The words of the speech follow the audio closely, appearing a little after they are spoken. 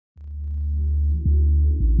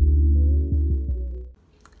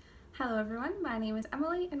everyone, my name is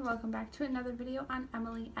Emily and welcome back to another video on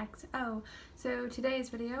Emily XO. So today's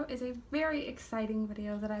video is a very exciting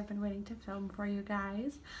video that I've been waiting to film for you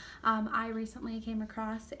guys. I recently came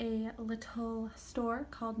across a little store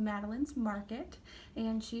called Madeline's Market,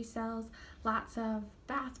 and she sells lots of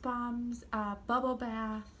bath bombs, bubble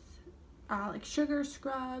bath, like sugar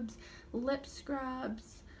scrubs, lip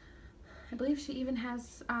scrubs. I believe she even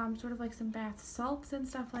has sort of like some bath salts and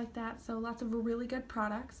stuff like that, so lots of really good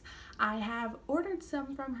products. I have ordered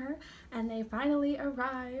some from her and they finally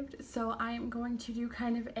arrived, so I am going to do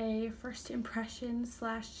kind of a first impression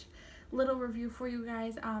slash little review for you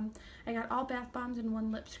guys. I got all bath bombs and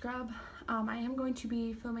one lip scrub. I am going to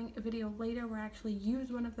be filming a video later where I actually use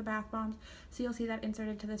one of the bath bombs, so you'll see that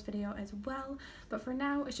inserted to this video as well. But for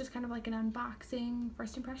now, it's just kind of like an unboxing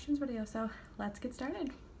first impressions video, so let's get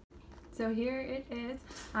started. So here it is.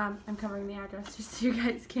 I'm covering the address just so you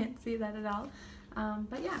guys can't see that at all.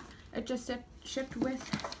 But yeah, it just shipped with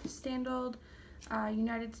standard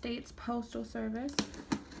United States Postal Service.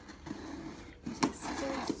 Using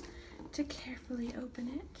scissors to carefully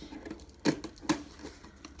open it.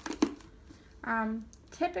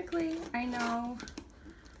 Typically, I know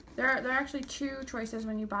there are actually two choices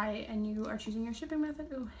when you buy it and you are choosing your shipping method.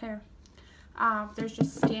 Ooh, hair. There's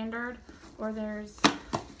just standard, or there's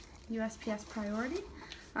USPS priority.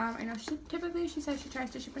 I know she says she tries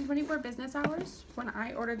to ship in 24 business hours. When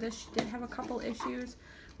I ordered this, she did have a couple issues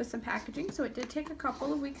with some packaging, so it did take a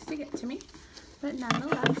couple of weeks to get to me, but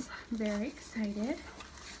nonetheless, very excited.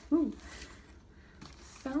 Ooh,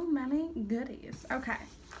 so many goodies. Okay,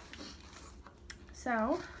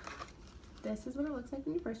 so this is what it looks like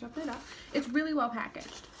when you first open it up. It's really well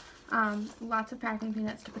packaged. Lots of packing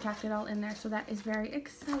peanuts to protect it all in there, so that is very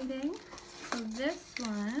exciting. So this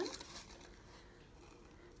one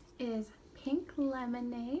is pink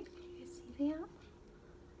lemonade. Can you see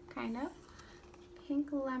that? Kind of. Pink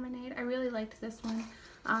lemonade. I really liked this one.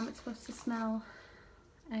 It's supposed to smell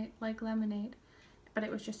like lemonade, but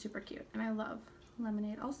it was just super cute, and I love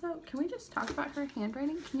lemonade. Also, can we just talk about her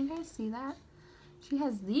handwriting? Can you guys see that? She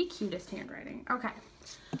has the cutest handwriting. Okay,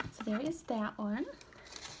 so there is that one.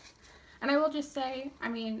 And I will just say, I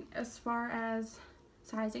mean, as far as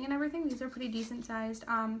sizing and everything, these are pretty decent sized.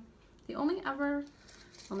 The only other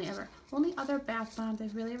bath bombs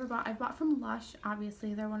I've really ever bought, I've bought from Lush.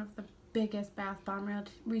 Obviously, they're one of the biggest bath bomb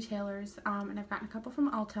retailers, and I've gotten a couple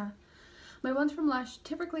from Ulta. My ones from Lush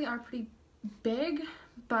typically are pretty big,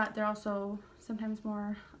 but they're also sometimes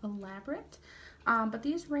more elaborate. But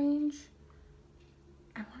these range,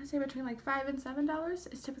 I want to say between like $5 and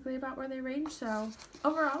 $7 is typically about where they range. So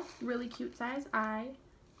overall, really cute size. I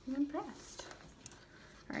am impressed.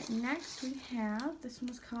 All right, next we have, this one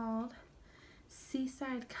was called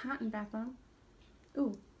Seaside Cotton Bath Bomb.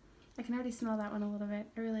 Ooh, I can already smell that one a little bit.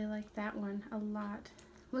 I really like that one a lot.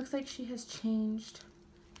 Looks like she has changed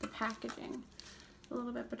the packaging a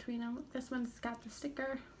little bit between them. This one's got the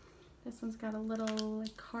sticker. This one's got a little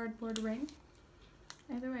like cardboard ring.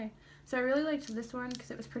 Either way. So I really liked this one because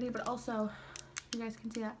it was pretty, but also, you guys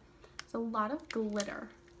can see that, there's a lot of glitter,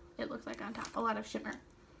 it looks like, on top. A lot of shimmer.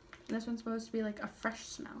 And this one's supposed to be like a fresh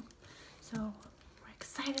smell. So we're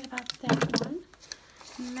excited about that one.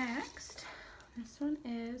 Next, this one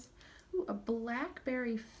is a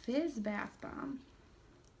blackberry fizz bath bomb.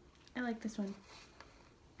 I like this one.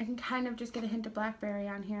 I can kind of just get a hint of blackberry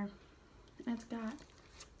on here. And it's got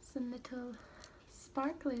some little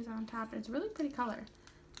sparklies on top. It's a really pretty color.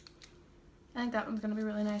 I think that one's going to be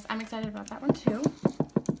really nice. I'm excited about that one too.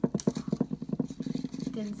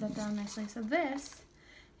 It didn't set down nicely. So this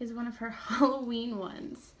is one of her Halloween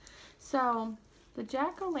ones. So the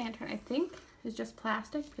jack-o'-lantern, I think, is just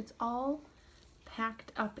plastic, but it's all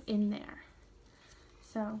packed up in there.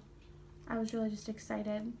 So I was really just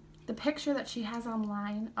excited. The picture that she has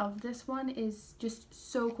online of this one is just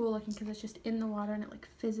so cool looking because it's just in the water and it like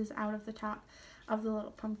fizzes out of the top of the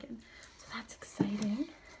little pumpkin. So that's exciting.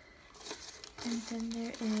 And then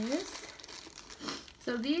there is,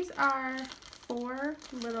 so these are 4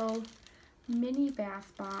 little mini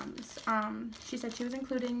bath bombs. She said she was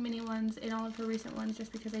including mini ones in all of her recent ones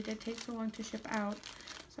just because they did take so long to ship out.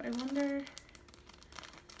 So I wonder,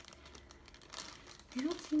 they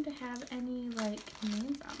don't seem to have any like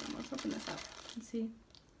names on them. Let's open this up and see.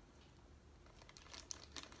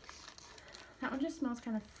 That one just smells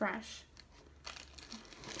kind of fresh.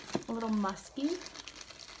 A little musky.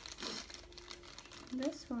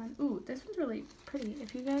 This one, ooh, this one's really pretty.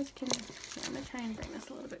 If you guys can, here, I'm gonna try and bring this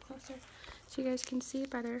a little bit closer so you guys can see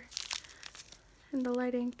better in the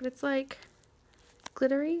lighting. But it's like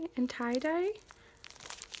glittery and tie-dye.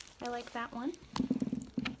 I like that one.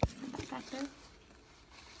 Put that back there.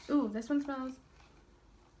 Ooh, this one smells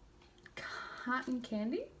cotton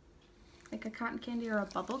candy. Like a cotton candy or a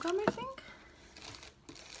bubble gum, I think.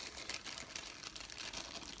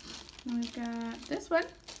 And we've got this one,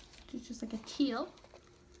 which is just like a teal.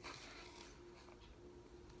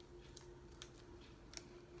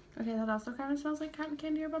 Okay, that also kind of smells like cotton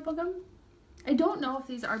candy or bubble gum. I don't know if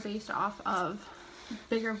these are based off of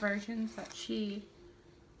bigger versions that she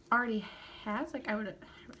already has. Like I would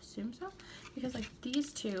assume so, because like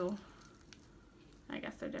these two, I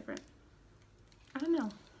guess they're different. I don't know.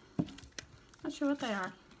 Not sure what they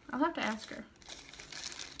are. I'll have to ask her.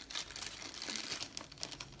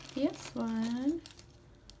 This one,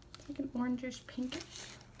 it's like an orangish pinkish.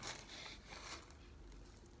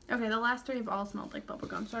 Okay, the last three have all smelled like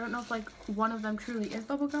bubblegum, so I don't know if like one of them truly is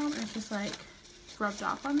bubblegum and it's just like rubbed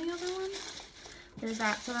off on the other one. There's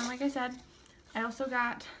that. So then, like I said, I also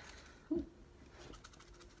got, ooh,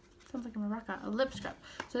 sounds like a maraca, a lip scrub.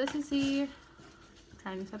 So this is the, I'm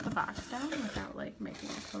trying to set the box down without like making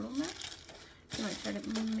a total mess. You might try to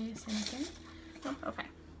miss anything. Oh, okay.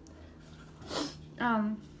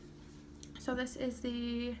 So this is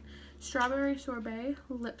the Strawberry Sorbet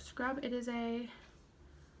Lip Scrub. It is a, I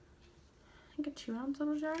think a 2-ounce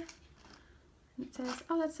little jar. And it says,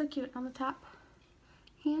 oh, that's so cute on the top.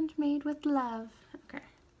 Handmade with love. Okay.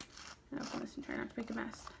 I'm gonna open this and try not to make a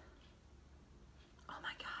mess. Oh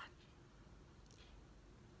my god.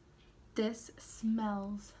 This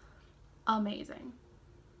smells amazing.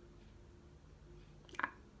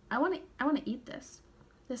 I want to eat this.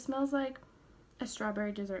 This smells like a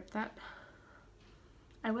strawberry dessert. That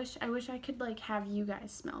I wish I could like have you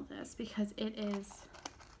guys smell this, because it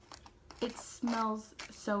smells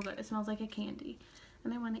so good. It smells like a candy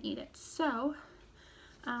and I want to eat it. So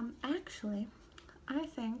actually I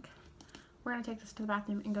think we're gonna take this to the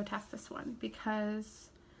bathroom and go test this one, because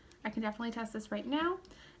I can definitely test this right now,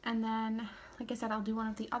 and then like I said, I'll do one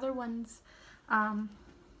of the other ones a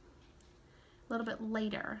little bit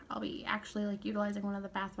later. I'll be actually like utilizing one of the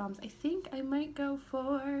bath bombs. I think I might go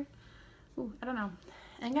for, ooh, I don't know.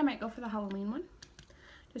 I think I might go for the Halloween one,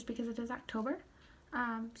 just because it is October.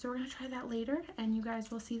 So we're gonna try that later, and you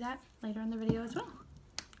guys will see that later in the video as well.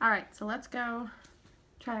 Alright, so let's go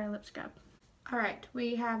try our lip scrub. Alright,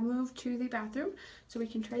 we have moved to the bathroom, so we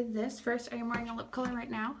can try this. First, I am wearing a lip color right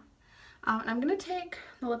now. And I'm gonna take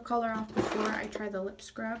the lip color off before I try the lip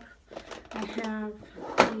scrub. I have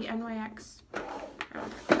the NYX.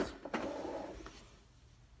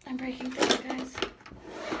 I'm breaking things, guys.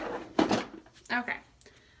 Okay.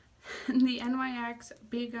 The NYX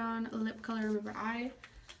Big On Lip Color Remover. I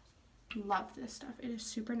love this stuff. It is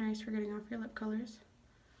super nice for getting off your lip colors.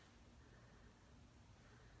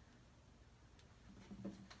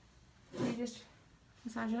 You just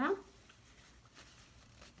massage it out,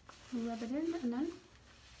 rub it in, and then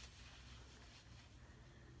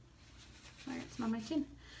alright, smell my chin.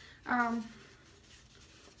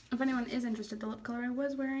 If anyone is interested, the lip color I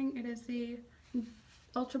was wearing, it is the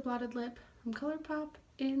Ultra Blotted Lip from ColourPop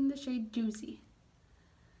in the shade Doozy.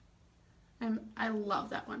 And I love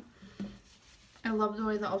that one. I love the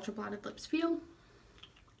way the Ultra Blotted lips feel.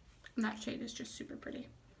 And that shade is just super pretty.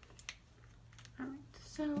 Alright,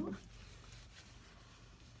 so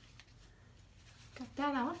got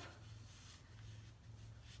that off.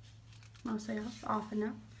 Mostly off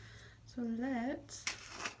enough. So let's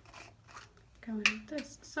go in with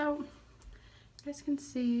this. So you guys can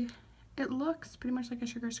see it looks pretty much like a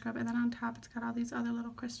sugar scrub, and then on top it's got all these other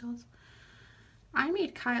little crystals. I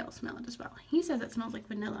made Kyle smell it as well. He says it smells like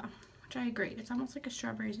vanilla, which I agree. It's almost like a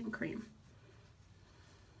strawberries and cream.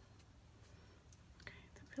 Okay,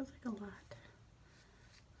 that feels like a lot.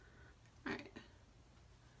 Alright.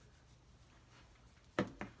 I'm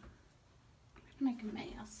gonna make a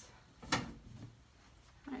mess.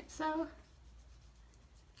 Alright, so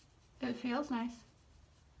it feels nice.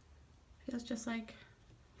 Feels just like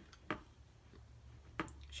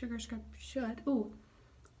sugar scrub should. Ooh,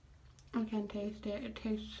 I can taste it. It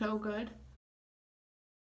tastes so good.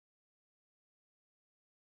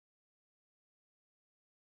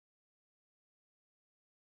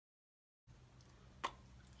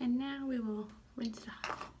 And now we will rinse it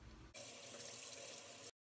off.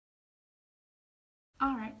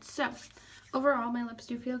 Alright, so overall my lips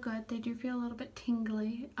do feel good. They do feel a little bit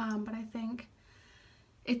tingly, but I think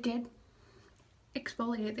it did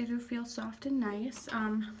exfoliate. They do feel soft and nice.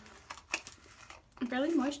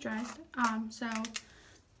 Fairly moisturized, so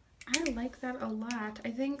I like that a lot. I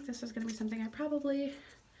think this is going to be something I probably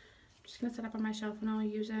just going to set up on my shelf and I'll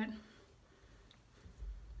use it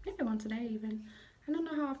maybe once a day even. I don't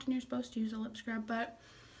know how often you're supposed to use a lip scrub, but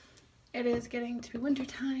It is getting to be winter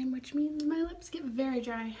time, which means my lips get very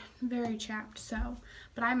dry, very chapped. So,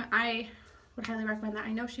 but I would highly recommend that.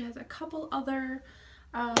 I know she has a couple other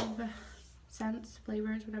scents,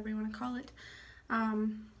 flavors, whatever you want to call it. I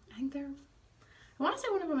think I want to say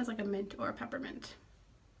one of them is like a mint or a peppermint,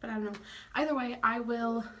 but I don't know. Either way, I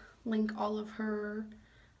will link all of her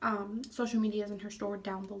social medias and her store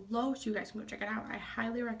down below so you guys can go check it out. I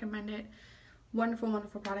highly recommend it. Wonderful,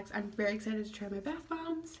 wonderful products. I'm very excited to try my bath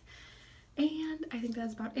bombs. And I think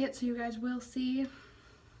that's about it. So you guys will see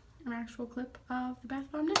an actual clip of the bath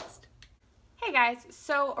bomb next. Hey guys,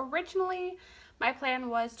 so originally my plan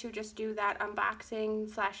was to just do that unboxing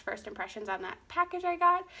 / first impressions on that package I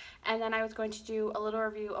got, and then I was going to do a little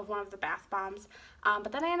review of one of the bath bombs,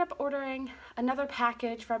 but then I ended up ordering another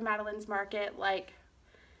package from Madeline's Market like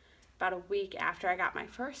about a week after I got my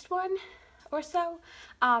first one or so,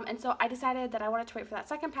 and so I decided that I wanted to wait for that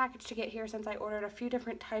second package to get here since I ordered a few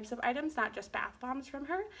different types of items, not just bath bombs from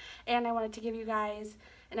her, and I wanted to give you guys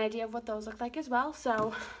an idea of what those look like as well.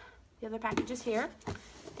 So the other package is here,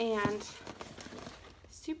 and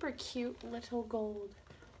super cute little gold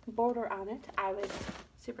border on it. I was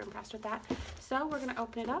super impressed with that. So we're gonna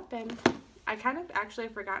open it up, and I kind of actually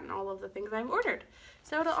have forgotten all of the things I've ordered,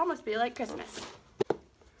 so it'll almost be like Christmas.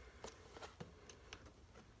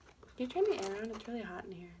 Can you turn the air on? It's really hot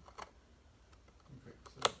in here.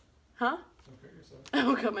 Huh? I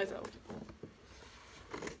will cut myself.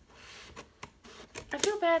 I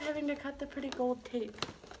feel bad having to cut the pretty gold tape.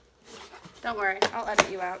 Don't worry, I'll edit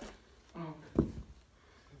you out. Oh, okay.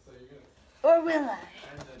 So you're gonna Or will I?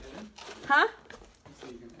 add that in? Huh? So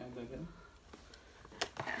you can add that in?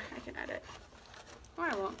 I can edit. Or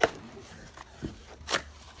I won't.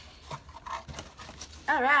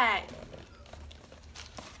 Alright.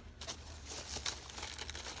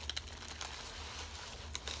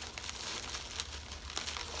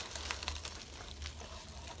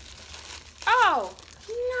 Oh,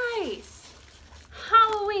 nice.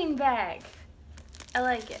 Halloween bag. I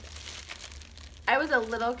like it. I was a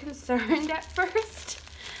little concerned at first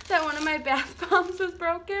that one of my bath bombs was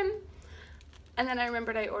broken. And then I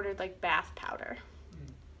remembered I ordered like bath powder.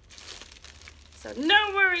 So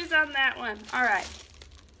no worries on that one. All right.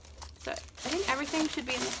 So I think everything should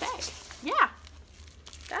be in this bag. Yeah.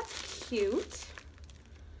 That's cute.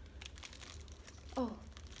 Oh,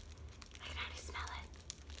 I can already smell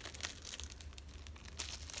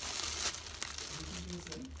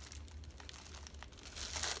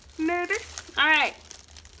it. Murder. All right.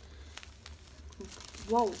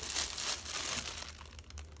 Whoa.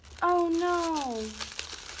 Oh no.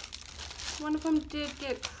 One of them did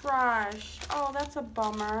get crushed. Oh, that's a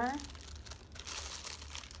bummer.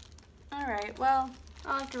 All right, well,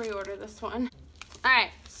 I'll have to reorder this one. All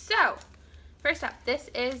right, so first up, this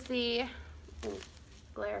is the,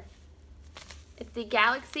 glare. It's the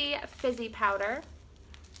Galaxy Fizzy Powder.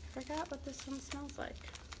 I forgot what this one smells like.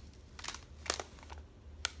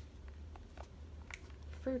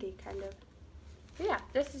 Fruity, kind of. But yeah,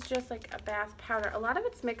 this is just like a bath powder. A lot of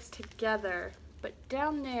it's mixed together, but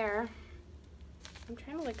down there, I'm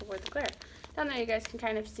trying to like avoid the glare. Down there you guys can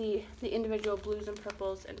kind of see the individual blues and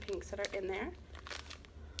purples and pinks that are in there.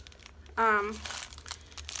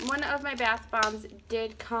 One of my bath bombs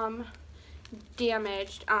did come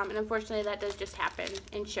damaged, and unfortunately that does just happen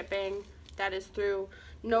in shipping. That is through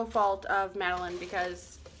no fault of Madeline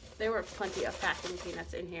because there were plenty of packing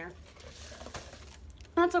peanuts in here.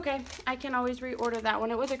 That's okay. I can always reorder that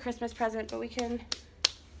one. It was a Christmas present, but we can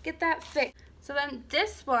get that fixed. So then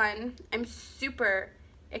this one I'm super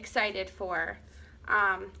excited for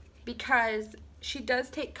because she does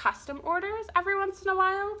take custom orders every once in a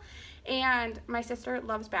while, and my sister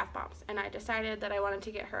loves bath bombs, and I decided that I wanted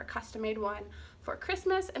to get her a custom made one for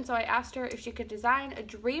Christmas, and so I asked her if she could design a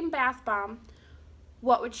dream bath bomb.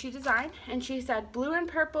 What would she design? And she said blue and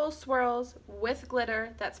purple swirls with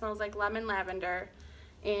glitter that smells like lemon lavender,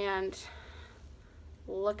 and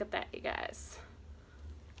look at that, you guys.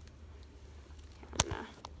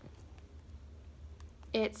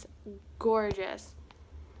 It's gorgeous.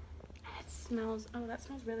 It smells, oh, that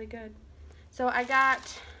smells really good. So I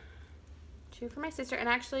got two for my sister, and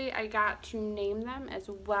actually I got to name them as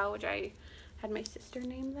well, which I had my sister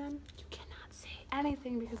name them. You cannot see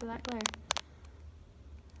anything because of that glare.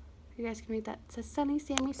 You guys can read that. It says Sunny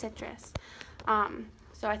Sammy Citrus.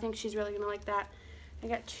 So I think she's really gonna like that. I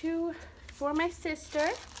got two for my sister,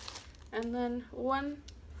 and then one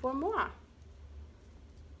for moi.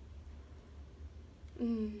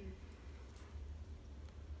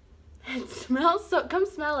 It smells so, come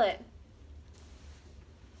smell it.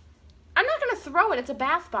 I'm not gonna throw it, it's a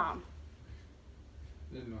bath bomb.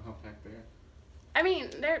 I didn't know how packed they are. I mean,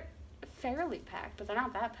 they're fairly packed, but they're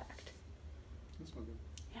not that packed. That's not good.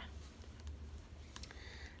 Yeah.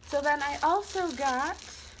 So then I also got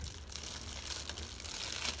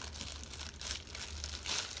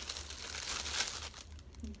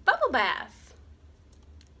bubble bath.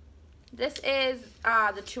 This is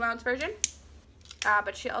the 2-ounce version,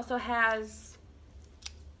 but she also has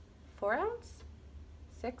 4-ounce,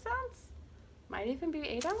 6-ounce, might even be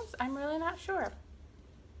 8-ounce. I'm really not sure.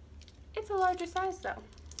 It's a larger size though.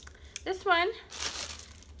 This one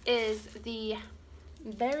is the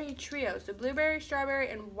berry trio, so blueberry, strawberry,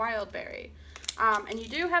 and wild berry. And you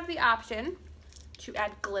do have the option to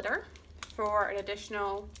add glitter for an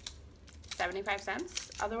additional 75 cents.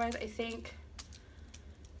 Otherwise, I think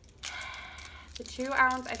the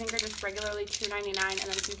 2-ounce, I think, are just regularly $2.99, and then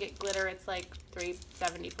if you get glitter, it's like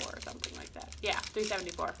 $3.74 or something like that. Yeah,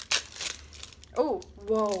 $3.74. Oh,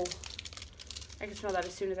 whoa. I can smell that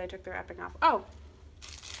as soon as I took the wrapping off. Oh,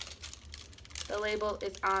 the label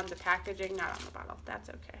is on the packaging, not on the bottle. That's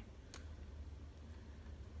okay.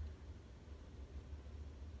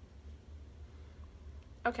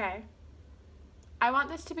 Okay. I want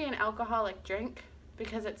this to be an alcoholic drink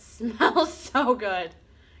because it smells so good.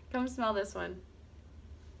 Come smell this one.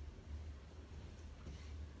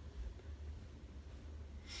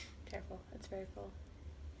 Careful, it's very full.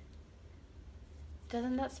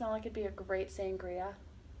 Doesn't that smell like it'd be a great sangria?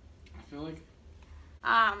 I feel like.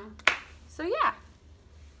 So yeah.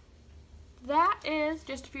 That is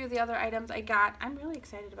just a few of the other items I got. I'm really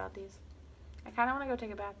excited about these. I kind of want to go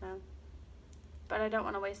take a bath now. But I don't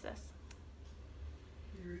want to waste this.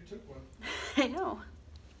 You already took one. I know.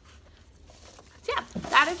 So yeah,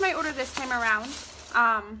 that is my order this time around.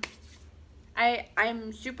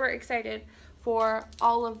 I'm super excited for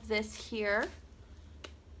all of this here.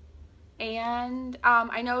 And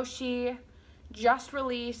I know she just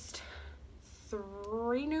released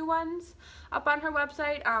 3 new ones up on her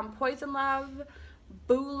website. Poison Love,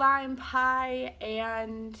 Boo Lime Pie,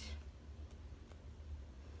 and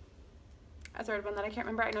a third one that I can't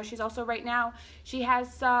remember. I know she's also right now, she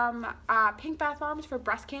has some pink bath bombs for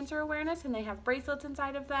breast cancer awareness, and they have bracelets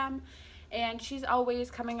inside of them. And she's always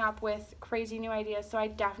coming up with crazy new ideas, so I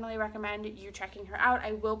definitely recommend you checking her out.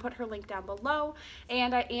 I will put her link down below,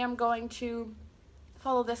 and I am going to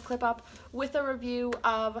follow this clip up with a review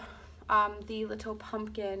of the little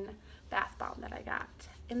pumpkin bath bomb that I got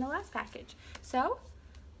in the last package. So,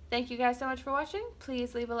 thank you guys so much for watching.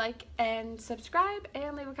 Please leave a like and subscribe,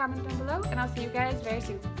 and leave a comment down below, and I'll see you guys very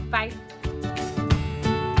soon. Bye!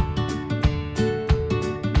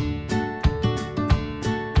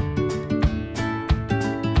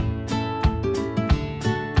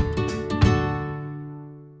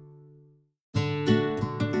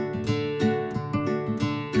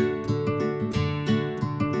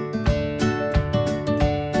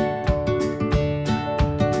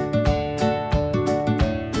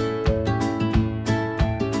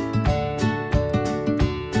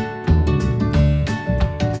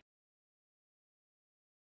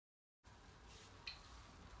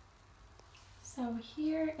 So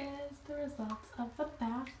here is the results of the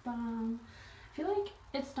bath bomb. I feel like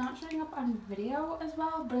it's not showing up on video as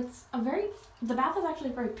well, but it's the bath is actually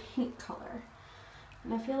a very pink color.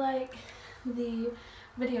 And I feel like the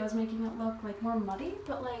video is making it look like more muddy,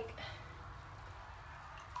 but like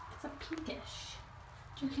it's a pinkish.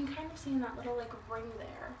 You can kind of see in that little like ring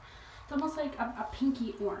there. It's almost like a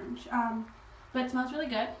pinky orange. But it smells really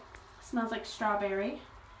good. It smells like strawberry,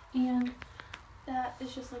 and that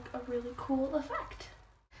is just like a really cool effect.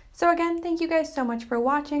 So again, thank you guys so much for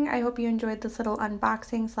watching. I hope you enjoyed this little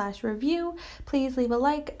unboxing / review. Please leave a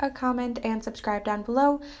like, a comment, and subscribe down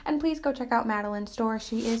below. And please go check out Madeline's store.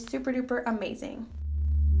 She is super duper amazing.